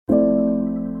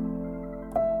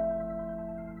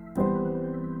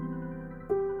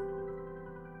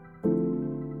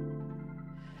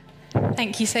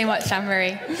Thank you so much,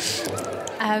 Anne-Marie.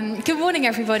 Good morning,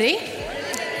 everybody.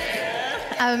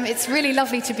 It's really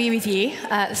lovely to be with you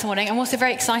this morning. I'm also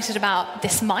very excited about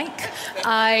this mic.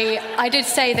 I did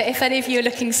say that if any of you are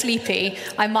looking sleepy,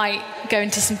 I might go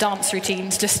into some dance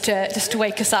routines just to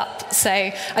wake us up. So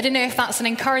I don't know if that's an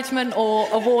encouragement or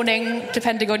a warning,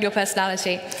 depending on your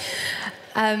personality.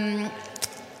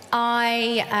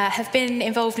 I have been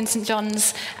involved in St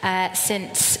John's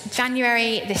since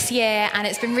January this year, and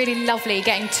it's been really lovely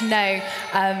getting to know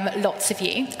lots of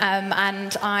you.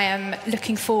 And I am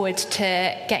looking forward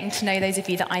to getting to know those of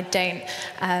you that I don't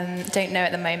know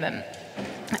at the moment.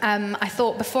 I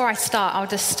thought before I start, I'll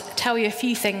just tell you a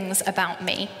few things about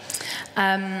me.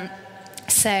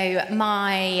 So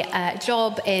my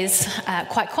job is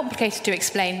quite complicated to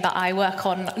explain, but I work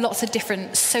on lots of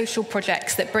different social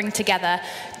projects that bring together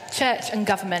church and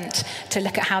government to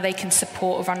look at how they can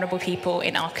support vulnerable people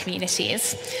in our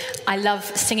communities. I love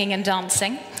singing and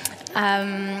dancing.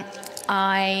 I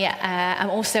am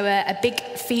also a big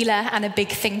feeler and a big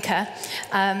thinker.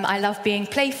 I love being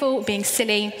playful, being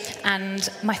silly, and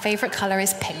my favourite colour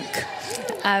is pink.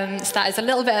 So that is a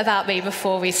little bit about me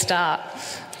before we start.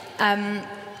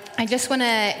 I just want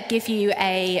to give you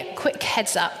a quick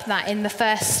heads up that in the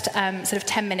first sort of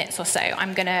 10 minutes or so,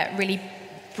 I'm going to really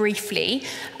briefly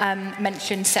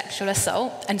mention sexual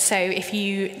assault. And so if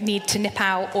you need to nip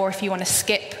out or if you want to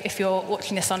skip, if you're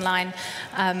watching this online,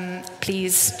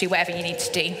 please do whatever you need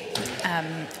to do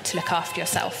to look after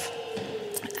yourself.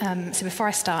 So before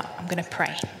I start, I'm going to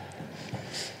pray.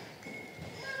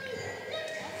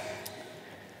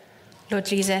 Lord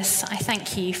Jesus, I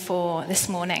thank you for this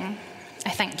morning. I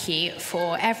thank you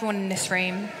for everyone in this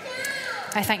room.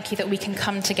 I thank you that we can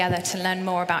come together to learn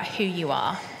more about who you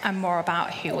are and more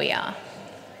about who we are.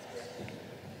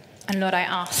 And Lord, I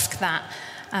ask that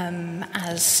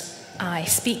as I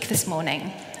speak this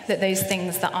morning, that those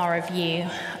things that are of you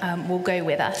will go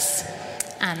with us,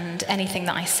 and anything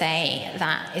that I say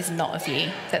that is not of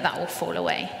you, that will fall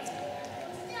away.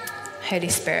 Holy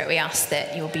Spirit, we ask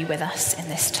that you'll be with us in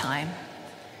this time.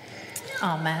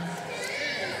 Amen.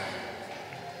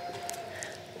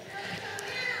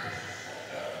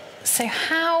 So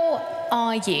how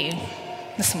are you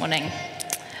this morning?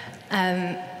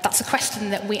 That's a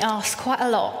question that we ask quite a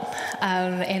lot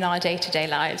in our day-to-day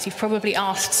lives. You've probably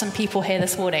asked some people here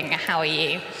this morning, how are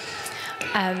you?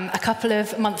 A couple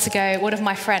of months ago, one of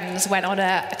my friends went on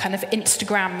a kind of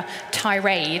Instagram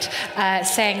tirade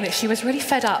saying that she was really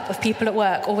fed up of people at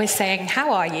work always saying,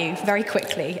 how are you, very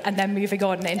quickly, and then moving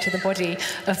on into the body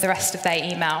of the rest of their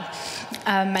email.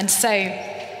 And so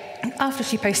after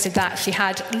she posted that, she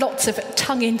had lots of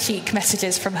tongue-in-cheek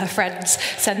messages from her friends,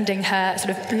 sending her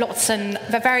sort of lots and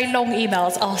very long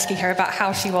emails asking her about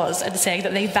how she was and saying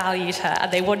that they valued her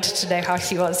and they wanted to know how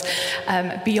she was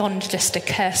beyond just a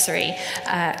cursory,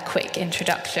 quick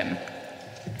introduction.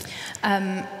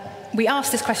 We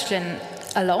ask this question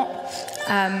a lot,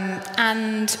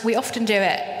 and we often do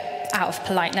it out of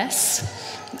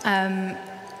politeness.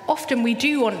 Often we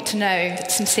do want to know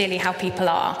sincerely how people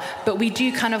are, but we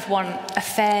do kind of want a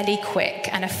fairly quick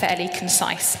and a fairly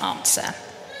concise answer.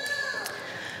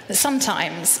 But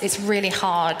sometimes it's really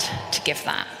hard to give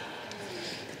that.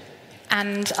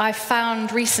 And I've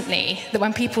found recently that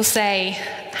when people say,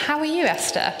 how are you,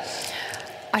 Esther?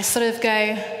 I sort of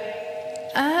go,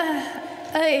 oh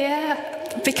yeah,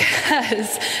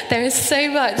 because there is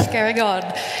so much going on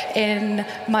in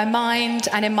my mind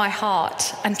and in my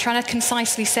heart, and trying to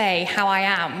concisely say how I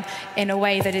am in a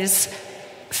way that is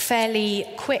fairly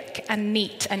quick and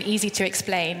neat and easy to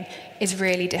explain is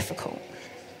really difficult.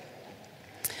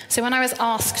 So when I was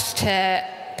asked to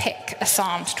pick a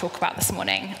psalm to talk about this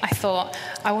morning, I thought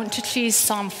I want to choose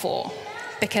Psalm 4,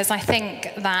 because I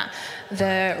think that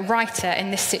the writer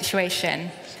in this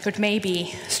situation would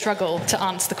maybe struggle to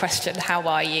answer the question, how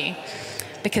are you?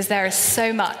 Because there is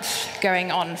so much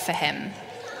going on for him.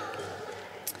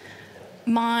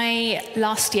 My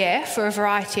last year, for a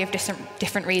variety of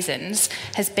different reasons,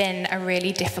 has been a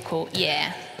really difficult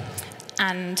year.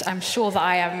 And I'm sure that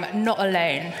I am not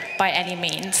alone by any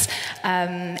means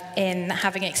in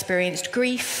having experienced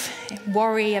grief,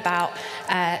 worry about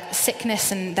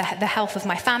sickness and the health of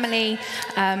my family,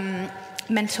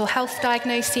 mental health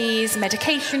diagnoses,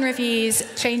 medication reviews,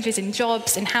 changes in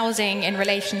jobs, in housing, in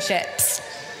relationships.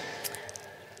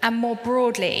 And more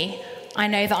broadly, I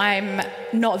know that I'm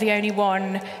not the only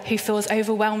one who feels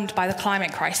overwhelmed by the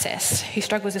climate crisis, who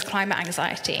struggles with climate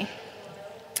anxiety,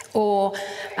 or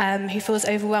who feels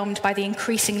overwhelmed by the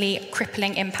increasingly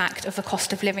crippling impact of the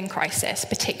cost of living crisis,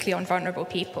 particularly on vulnerable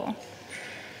people.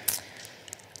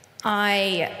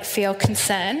 I feel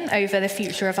concern over the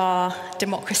future of our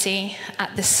democracy,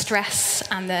 at the stress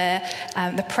and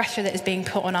the pressure that is being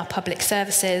put on our public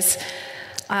services.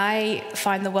 I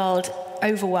find the world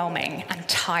overwhelming and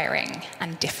tiring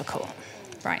and difficult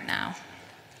right now.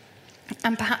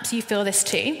 And perhaps you feel this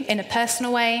too, in a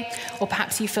personal way, or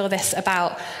perhaps you feel this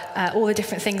about all the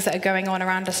different things that are going on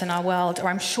around us in our world, or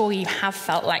I'm sure you have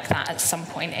felt like that at some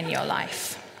point in your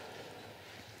life.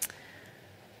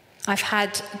 I've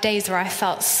had days where I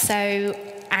felt so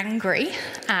angry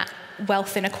at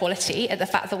wealth inequality, at the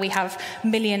fact that we have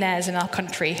millionaires in our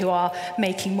country who are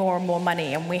making more and more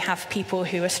money, and we have people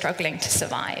who are struggling to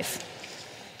survive.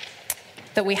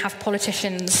 That we have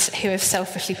politicians who have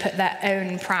selfishly put their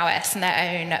own prowess and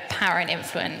their own power and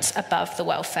influence above the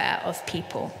welfare of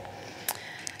people.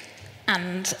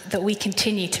 And that we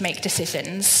continue to make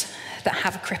decisions that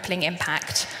have a crippling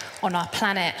impact on our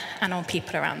planet and on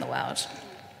people around the world.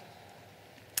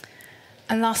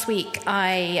 And last week,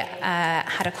 I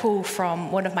had a call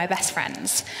from one of my best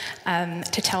friends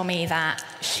to tell me that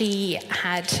she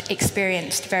had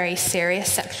experienced very serious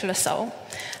sexual assault,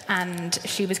 and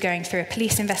she was going through a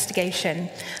police investigation,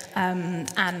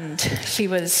 and she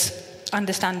was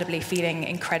understandably feeling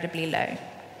incredibly low.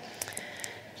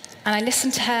 And I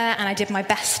listened to her, and I did my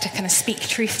best to kind of speak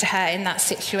truth to her in that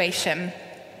situation,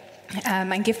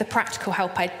 and give the practical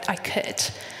help I could.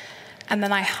 And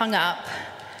then I hung up,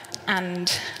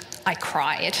 and I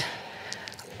cried.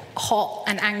 Hot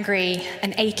and angry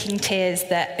and aching tears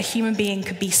that a human being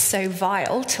could be so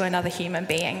vile to another human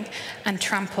being and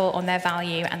trample on their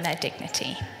value and their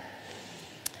dignity.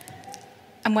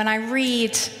 And when I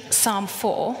read Psalm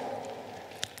 4,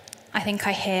 I think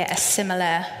I hear a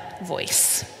similar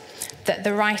voice. That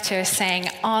the writer is saying,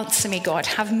 "Answer me, God,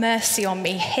 have mercy on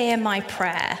me, hear my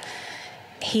prayer."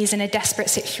 He's in a desperate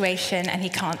situation and he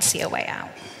can't see a way out.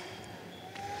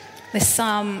 This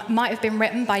psalm might have been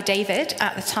written by David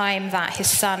at the time that his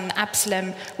son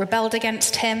Absalom rebelled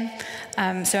against him.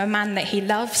 So a man that he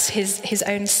loves, his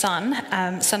own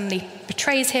son, suddenly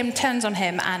betrays him, turns on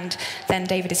him, and then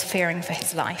David is fearing for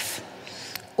his life.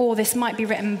 Or this might be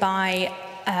written by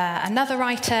another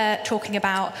writer talking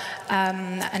about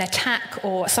an attack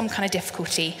or some kind of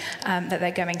difficulty that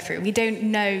they're going through. We don't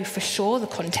know for sure the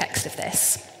context of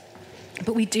this,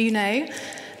 but we do know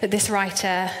that this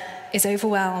writer is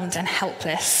overwhelmed and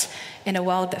helpless in a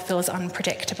world that feels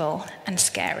unpredictable and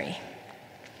scary.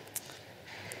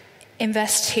 In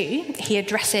verse 2, he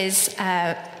addresses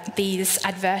these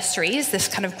adversaries, this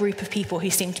kind of group of people who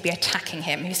seem to be attacking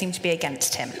him, who seem to be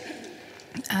against him.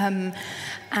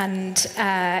 And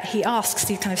he asks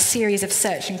these kind of series of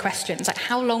searching questions, like,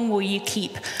 how long will you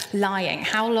keep lying?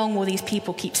 How long will these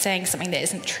people keep saying something that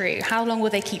isn't true? How long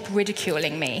will they keep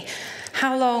ridiculing me?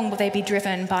 How long will they be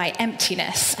driven by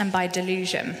emptiness and by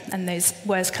delusion? And those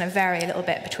words kind of vary a little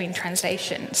bit between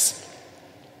translations.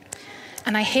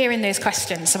 And I hear in those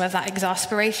questions some of that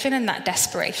exasperation and that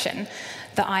desperation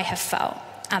that I have felt,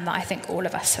 and that I think all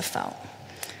of us have felt.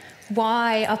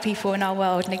 Why are people in our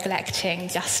world neglecting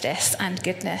justice and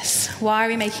goodness? Why are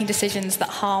we making decisions that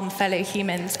harm fellow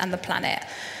humans and the planet?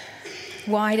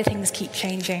 Why do things keep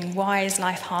changing? Why is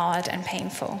life hard and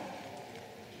painful?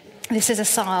 This is a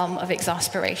psalm of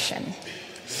exasperation.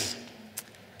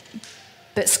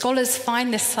 But scholars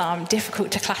find this psalm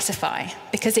difficult to classify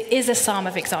because it is a psalm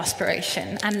of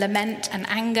exasperation and lament and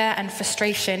anger and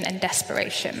frustration and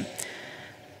desperation.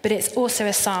 But it's also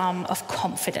a psalm of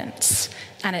confidence,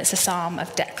 and it's a psalm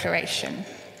of declaration.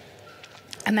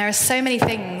 And there are so many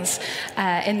things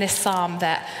in this psalm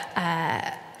that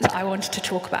I wanted to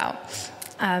talk about,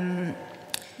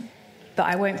 but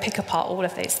I won't pick apart all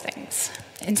of those things.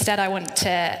 Instead, I want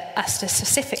us to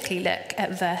specifically look at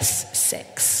verse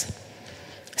 6.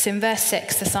 So in verse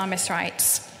 6, the psalmist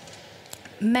writes,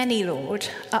 "Many, Lord,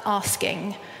 are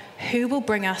asking, who will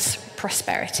bring us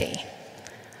prosperity?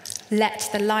 Let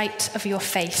the light of your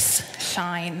face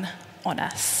shine on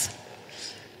us."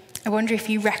 I wonder if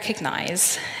you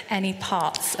recognize any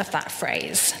parts of that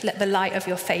phrase, "let the light of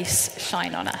your face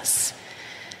shine on us."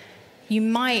 You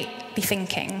might be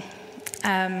thinking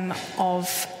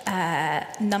of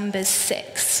Numbers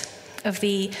 6, of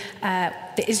the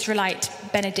Israelite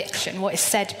benediction, what is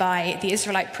said by the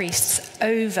Israelite priests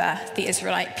over the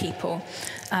Israelite people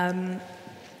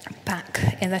back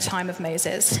in the time of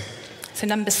Moses. So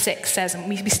Numbers 6 says, and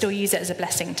we still use it as a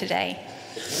blessing today,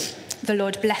 "The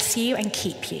Lord bless you and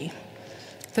keep you.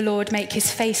 The Lord make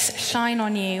his face shine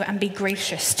on you and be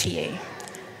gracious to you.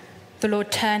 The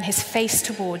Lord turn his face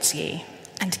towards you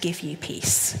and give you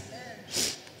peace."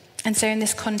 And so in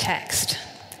this context,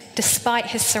 despite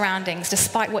his surroundings,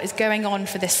 despite what is going on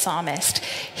for this psalmist,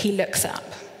 he looks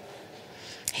up.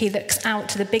 He looks out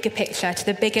to the bigger picture, to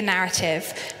the bigger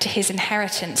narrative, to his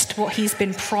inheritance, to what he's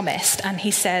been promised. And he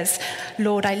says,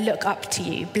 Lord, I look up to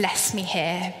you. Bless me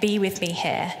here. Be with me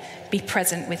here. Be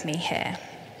present with me here.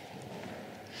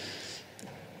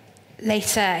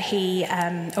 Later,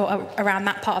 or around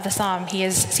that part of the psalm,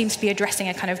 seems to be addressing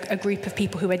a group of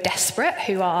people who are desperate,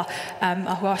 who are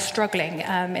struggling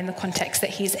in the context that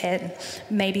he's in.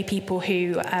 Maybe people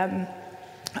who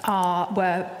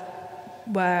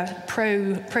were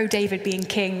pro David being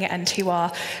king and who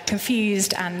are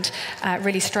confused and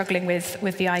really struggling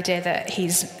with the idea that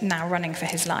he's now running for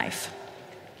his life.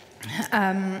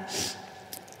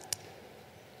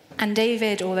 And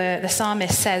David, or the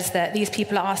psalmist, says that these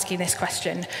people are asking this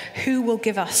question: who will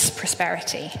give us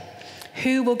prosperity?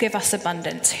 Who will give us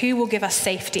abundance? Who will give us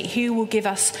safety? Who will give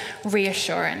us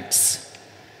reassurance?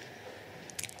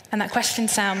 And that question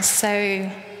sounds so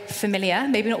familiar,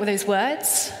 maybe not with those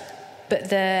words, but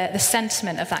the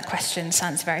sentiment of that question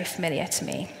sounds very familiar to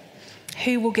me.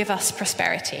 Who will give us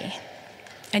prosperity?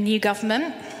 A new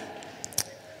government?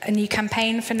 A new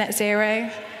campaign for net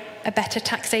zero? A better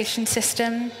taxation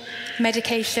system,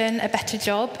 medication, a better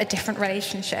job, a different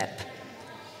relationship.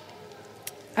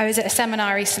 I was at a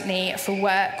seminar recently for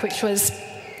work, which was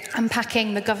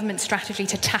unpacking the government strategy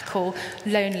to tackle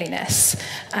loneliness.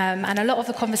 And a lot of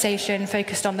the conversation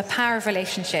focused on the power of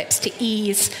relationships to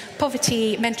ease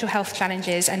poverty, mental health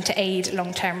challenges, and to aid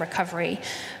long-term recovery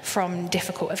from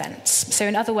difficult events. So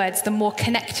in other words, the more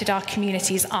connected our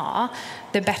communities are,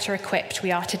 the better equipped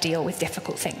we are to deal with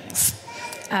difficult things.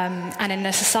 And in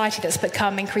a society that's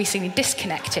become increasingly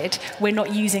disconnected, we're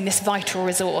not using this vital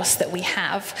resource that we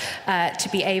have to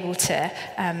be able to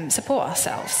support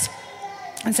ourselves.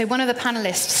 And so one of the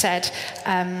panelists said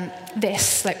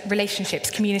this, like relationships,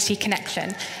 community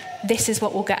connection, this is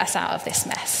what will get us out of this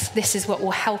mess. This is what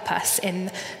will help us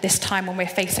in this time when we're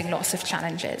facing lots of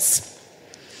challenges.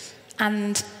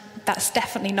 And that's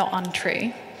definitely not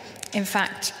untrue. In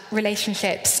fact,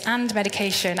 relationships and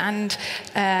medication and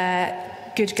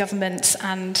good government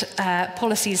and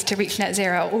policies to reach net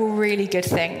zero are all really good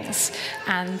things,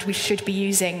 and we should be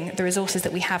using the resources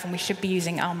that we have, and we should be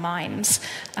using our minds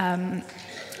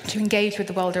to engage with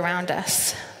the world around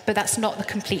us. But that's not the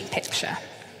complete picture,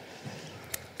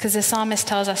 because the psalmist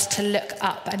tells us to look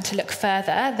up and to look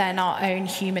further than our own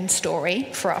human story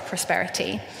for our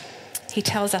prosperity. He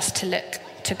tells us to look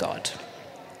to God.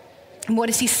 And what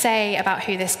does he say about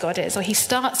who this God is? Well, he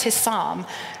starts his psalm,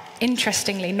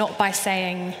 interestingly, not by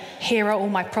saying, here are all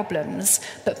my problems,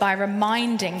 but by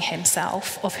reminding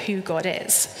himself of who God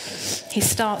is. He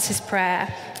starts his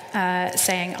prayer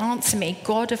saying, answer me,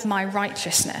 God of my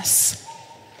righteousness.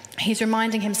 He's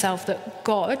reminding himself that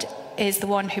God is the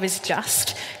one who is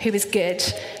just, who is good,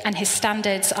 and his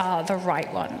standards are the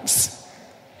right ones.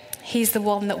 He's the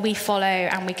one that we follow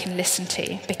and we can listen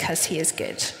to because he is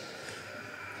good.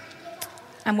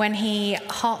 And when he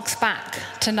harks back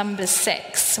to Numbers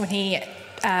 6, when he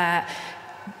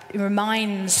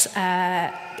reminds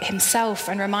himself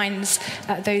and reminds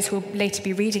those who will later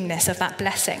be reading this of that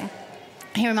blessing,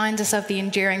 he reminds us of the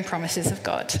enduring promises of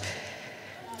God,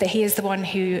 that he is the one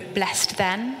who blessed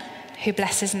then, who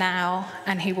blesses now,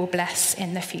 and who will bless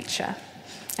in the future.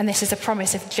 And this is a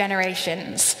promise of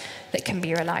generations that can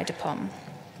be relied upon.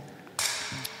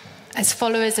 As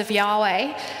followers of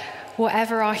Yahweh,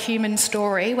 whatever our human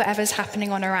story, whatever's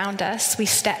happening on around us,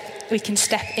 we can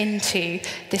step into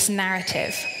this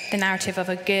narrative, the narrative of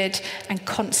a good and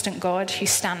constant God who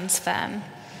stands firm,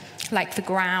 like the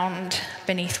ground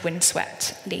beneath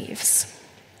windswept leaves.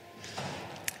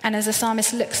 And as the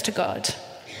psalmist looks to God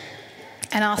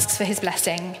and asks for his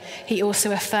blessing, he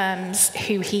also affirms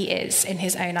who he is in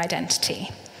his own identity.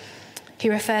 He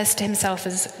refers to himself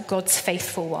as God's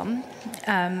faithful one,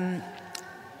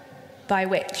 by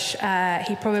which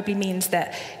he probably means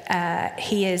that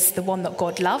he is the one that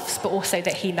God loves, but also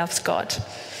that he loves God.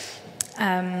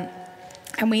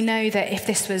 And we know that if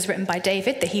this was written by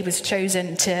David, that he was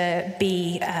chosen to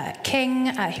be king.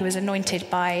 He was anointed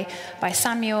by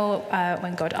Samuel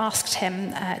when God asked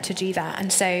him to do that.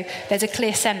 And so there's a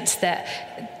clear sense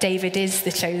that David is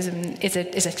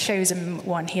a chosen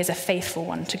one. He is a faithful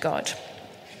one to God.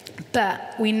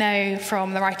 But we know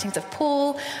from the writings of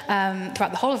Paul,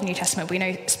 throughout the whole of the New Testament, we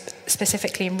know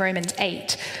specifically in Romans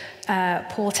 8,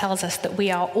 Paul tells us that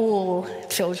we are all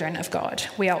children of God.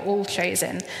 We are all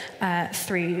chosen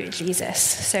through Jesus.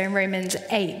 So in Romans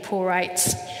 8, Paul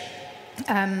writes,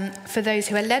 for those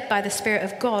who are led by the Spirit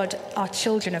of God are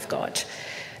children of God.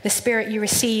 The Spirit you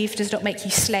receive does not make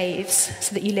you slaves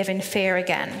so that you live in fear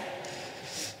again.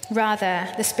 Rather,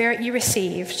 the Spirit you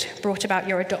received brought about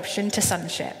your adoption to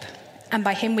sonship. And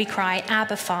by him we cry,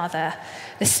 Abba, Father.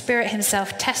 The Spirit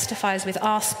himself testifies with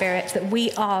our spirit that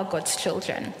we are God's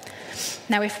children.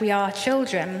 Now, if we are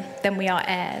children, then we are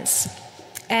heirs,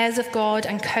 heirs of God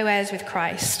and co-heirs with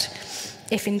Christ,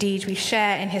 if indeed we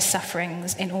share in his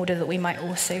sufferings, in order that we might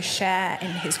also share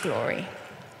in his glory.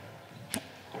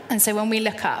 And so when we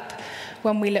look up,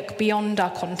 when we look beyond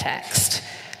our context,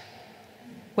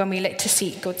 when we look to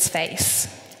seek God's face,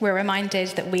 we're reminded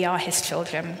that we are his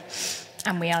children,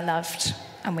 and we are loved,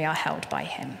 and we are held by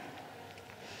him.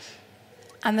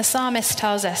 And the psalmist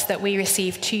tells us that we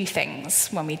receive two things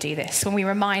when we do this, when we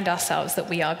remind ourselves that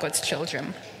we are God's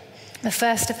children. The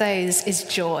first of those is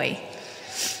joy.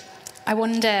 I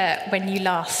wonder when you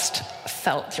last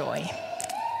felt joy.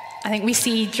 I think we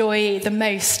see joy the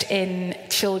most in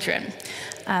children,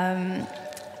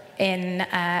 in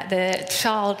the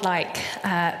childlike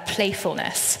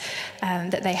playfulness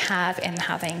that they have in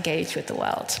how they engage with the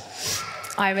world.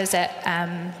 I was at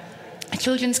a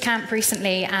children's camp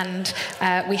recently, and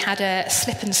we had a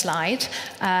slip and slide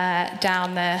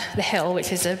down the hill,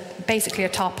 which is basically a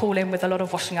tarpaulin with a lot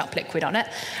of washing up liquid on it.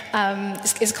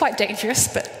 It's quite dangerous,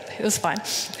 but it was fine.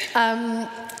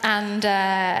 And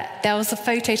there was a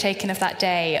photo taken of that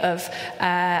day of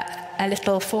a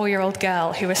little 4-year-old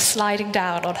girl who was sliding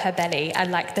down on her belly,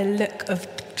 and like the look of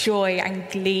joy and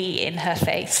glee in her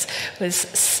face was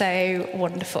so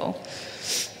wonderful.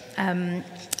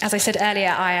 As I said earlier,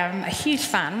 I am a huge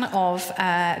fan of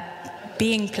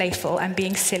being playful and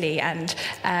being silly and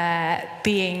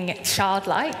being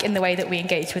childlike in the way that we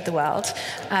engage with the world.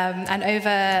 And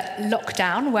over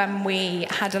lockdown, when we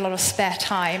had a lot of spare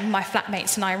time, my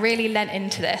flatmates and I really lent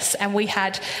into this, and we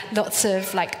had lots of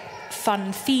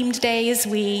fun themed days.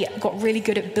 We got really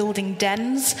good at building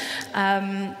dens.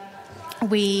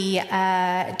 We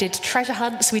did treasure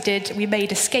hunts. We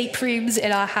made escape rooms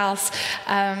in our house.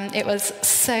 It was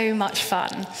so much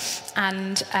fun,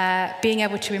 and being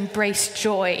able to embrace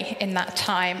joy in that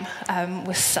time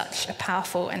was such a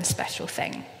powerful and special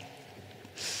thing.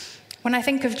 When I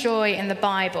think of joy in the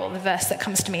Bible, the verse that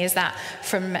comes to me is that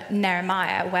from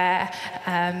Nehemiah, where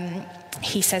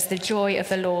he says, "The joy of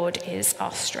the Lord is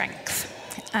our strength,"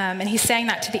 and he's saying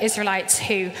that to the Israelites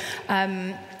who.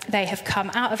 They have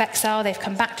come out of exile, they've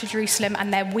come back to Jerusalem,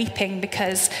 and they're weeping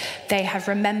because they have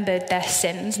remembered their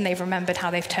sins and they've remembered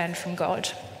how they've turned from God.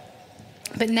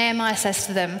 But Nehemiah says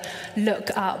to them,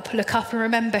 look up and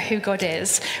remember who God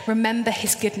is. Remember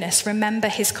his goodness, remember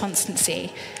his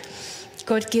constancy.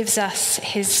 God gives us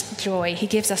his joy. He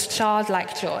gives us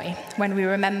childlike joy when we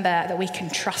remember that we can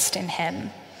trust in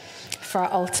him for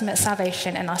our ultimate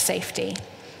salvation and our safety.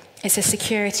 It's a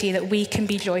security that we can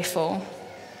be joyful,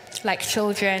 like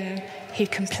children who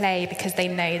can play because they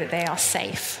know that they are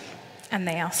safe and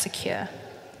they are secure.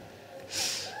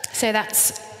 So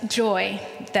that's joy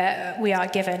that we are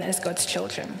given as God's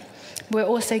children. We're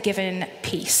also given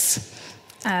peace.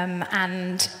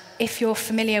 And if you're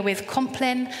familiar with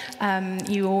Compline,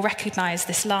 you will recognize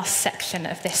this last section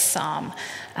of this psalm.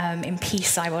 In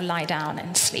peace I will lie down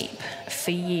and sleep.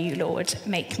 For you, Lord,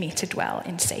 make me to dwell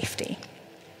in safety.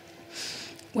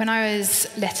 When I was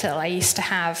little, I used to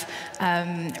have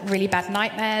really bad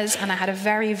nightmares, and I had a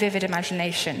very vivid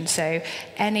imagination. So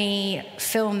any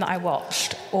film that I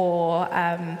watched or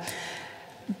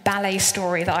ballet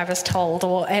story that I was told,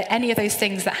 or any of those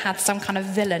things that had some kind of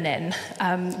villain in,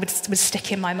 would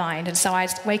stick in my mind. And so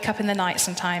I'd wake up in the night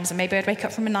sometimes, and maybe I'd wake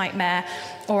up from a nightmare,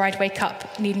 or I'd wake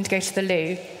up needing to go to the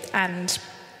loo, and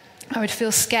I would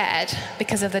feel scared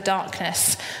because of the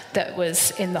darkness that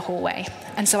was in the hallway.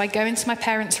 And so I'd go into my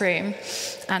parents' room,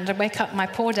 and I'd wake up my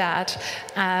poor dad,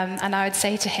 and I would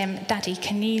say to him, "Daddy,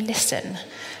 can you listen?"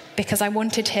 Because I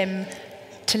wanted him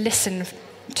to listen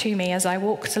to me as I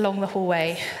walked along the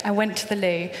hallway and went to the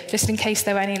loo, just in case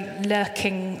there were any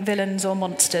lurking villains or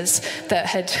monsters that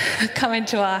had come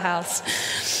into our house.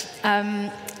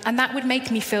 And that would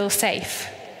make me feel safe.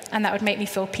 And that would make me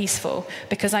feel peaceful,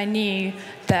 because I knew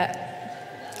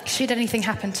that should anything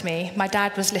happen to me, my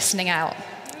dad was listening out,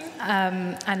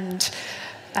 and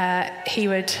he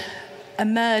would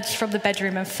emerge from the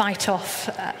bedroom and fight off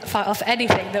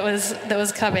anything that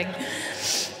was coming.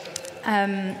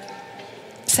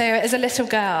 So as a little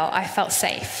girl, I felt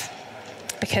safe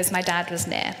because my dad was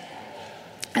near.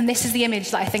 And this is the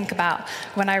image that I think about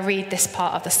when I read this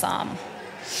part of the psalm,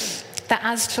 that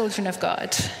as children of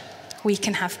God, we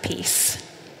can have peace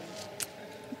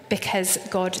because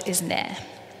God is near.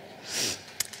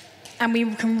 And we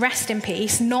can rest in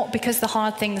peace, not because the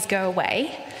hard things go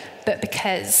away, but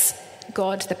because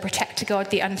God, the protector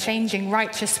God, the unchanging,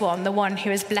 righteous one, the one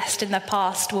who has blessed in the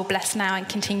past, will bless now and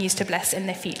continues to bless in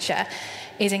the future,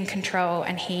 is in control,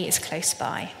 and he is close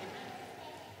by.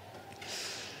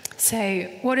 So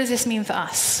what does this mean for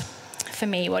us? For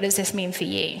me, what does this mean for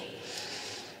you?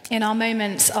 In our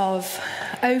moments of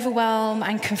overwhelm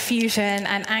and confusion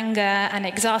and anger and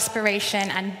exasperation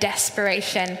and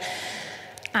desperation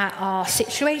at our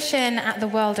situation, at the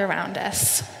world around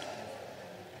us.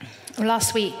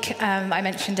 Last week, I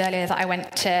mentioned earlier that I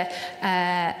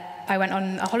went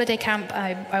on a holiday camp.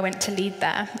 I went to lead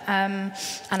there.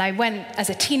 And I went as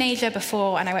a teenager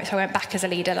before, and I went back as a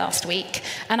leader last week.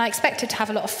 And I expected to have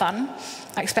a lot of fun.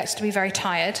 I expected to be very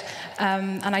tired.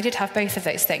 And I did have both of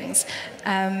those things.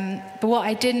 But what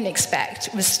I didn't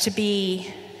expect was to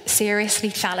be seriously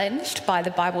challenged by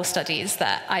the Bible studies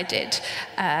that I did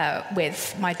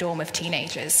with my dorm of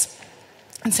teenagers.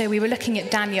 And so we were looking at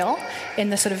Daniel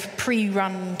in the sort of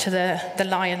pre-run to the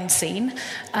lion scene,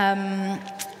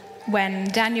 when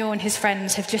Daniel and his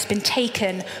friends have just been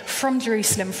taken from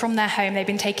Jerusalem, from their home. They've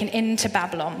been taken into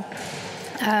Babylon,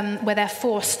 where they're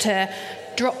forced to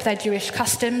drop their Jewish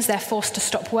customs. They're forced to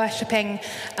stop worshipping,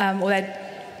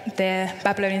 the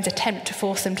Babylonians attempt to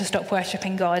force them to stop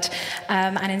worshipping God,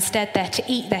 and instead they're to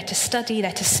eat, they're to study,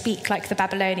 they're to speak like the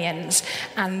Babylonians,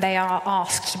 and they are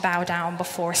asked to bow down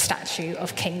before a statue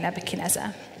of King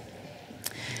Nebuchadnezzar.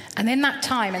 And in that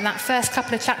time, in that first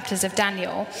couple of chapters of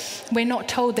Daniel, we're not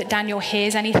told that Daniel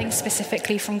hears anything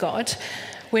specifically from God.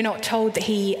 We're not told that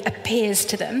he appears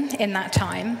to them in that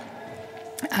time,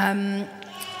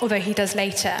 although he does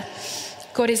later.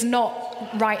 God is not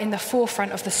right in the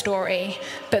forefront of the story,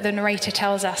 but the narrator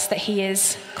tells us that he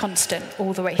is constant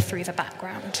all the way through the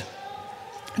background.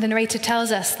 The narrator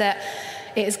tells us that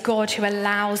it is God who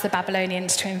allows the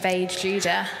Babylonians to invade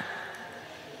Judah.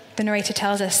 The narrator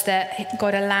tells us that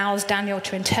God allows Daniel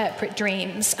to interpret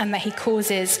dreams and that he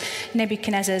causes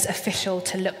Nebuchadnezzar's official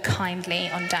to look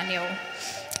kindly on Daniel.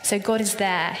 So God is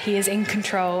there, he is in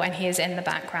control, and he is in the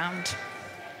background.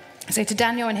 So to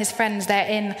Daniel and his friends, they're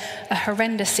in a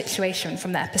horrendous situation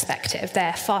from their perspective.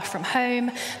 They're far from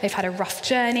home, they've had a rough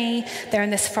journey, they're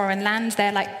in this foreign land,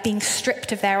 they're like being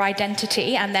stripped of their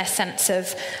identity and their sense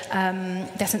of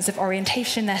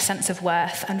orientation, their sense of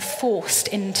worth, and forced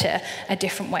into a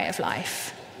different way of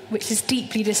life, which is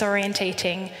deeply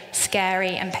disorientating,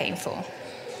 scary, and painful.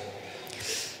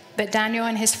 But Daniel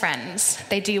and his friends,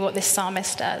 they do what this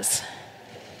psalmist does.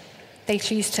 They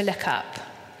choose to look up.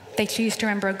 They choose to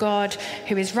remember a God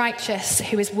who is righteous,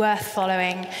 who is worth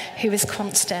following, who is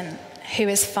constant, who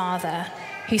is Father,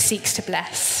 who seeks to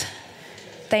bless.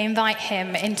 They invite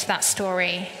him into that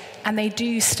story, and they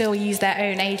do still use their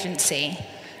own agency,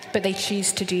 but they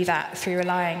choose to do that through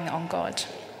relying on God.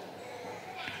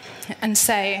 And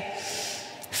so,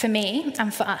 for me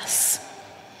and for us,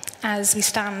 as we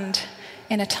stand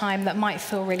in a time that might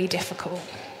feel really difficult,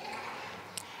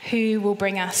 who will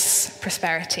bring us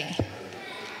prosperity?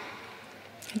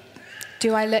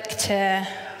 Do I look to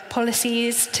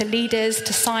policies, to leaders,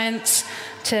 to science,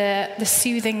 to the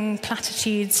soothing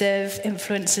platitudes of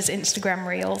influencers' Instagram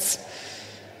reels?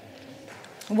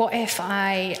 What if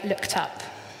I looked up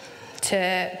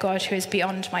to God who is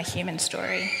beyond my human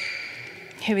story,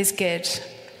 who is good,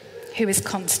 who is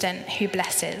constant, who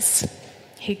blesses,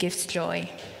 who gives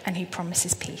joy, and who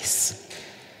promises peace?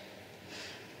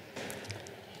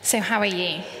 So how are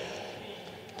you?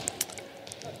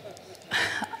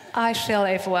 I feel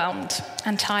overwhelmed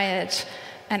and tired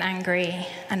and angry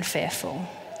and fearful.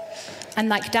 And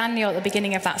like Daniel at the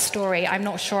beginning of that story, I'm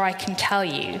not sure I can tell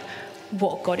you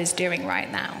what God is doing right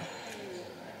now.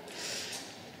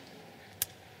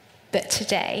 But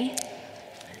today,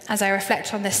 as I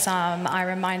reflect on this psalm, I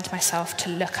remind myself to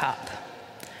look up,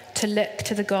 to look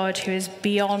to the God who is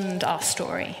beyond our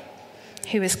story,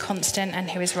 who is constant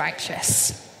and who is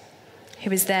righteous,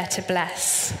 who is there to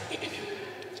bless,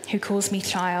 who calls me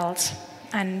child,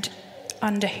 and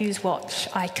under whose watch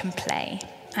I can play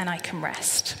and I can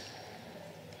rest.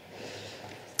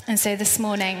 And so this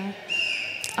morning,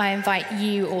 I invite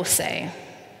you also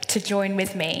to join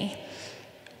with me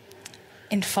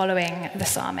in following the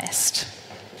psalmist,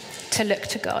 to look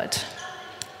to God,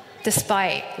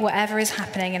 despite whatever is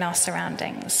happening in our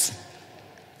surroundings,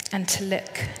 and to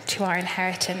look to our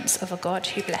inheritance of a God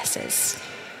who blesses.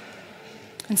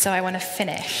 And so I want to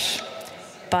finish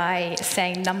by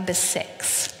saying number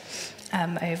 6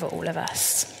 over all of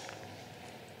us.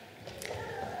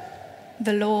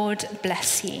 The Lord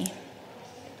bless ye.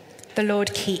 The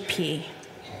Lord keep ye.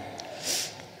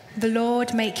 The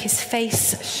Lord make his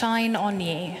face shine on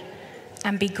you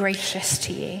and be gracious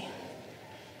to you.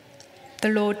 The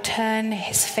Lord turn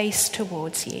his face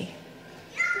towards you,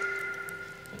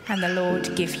 and the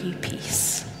Lord give you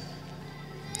peace.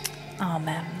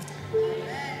 Amen.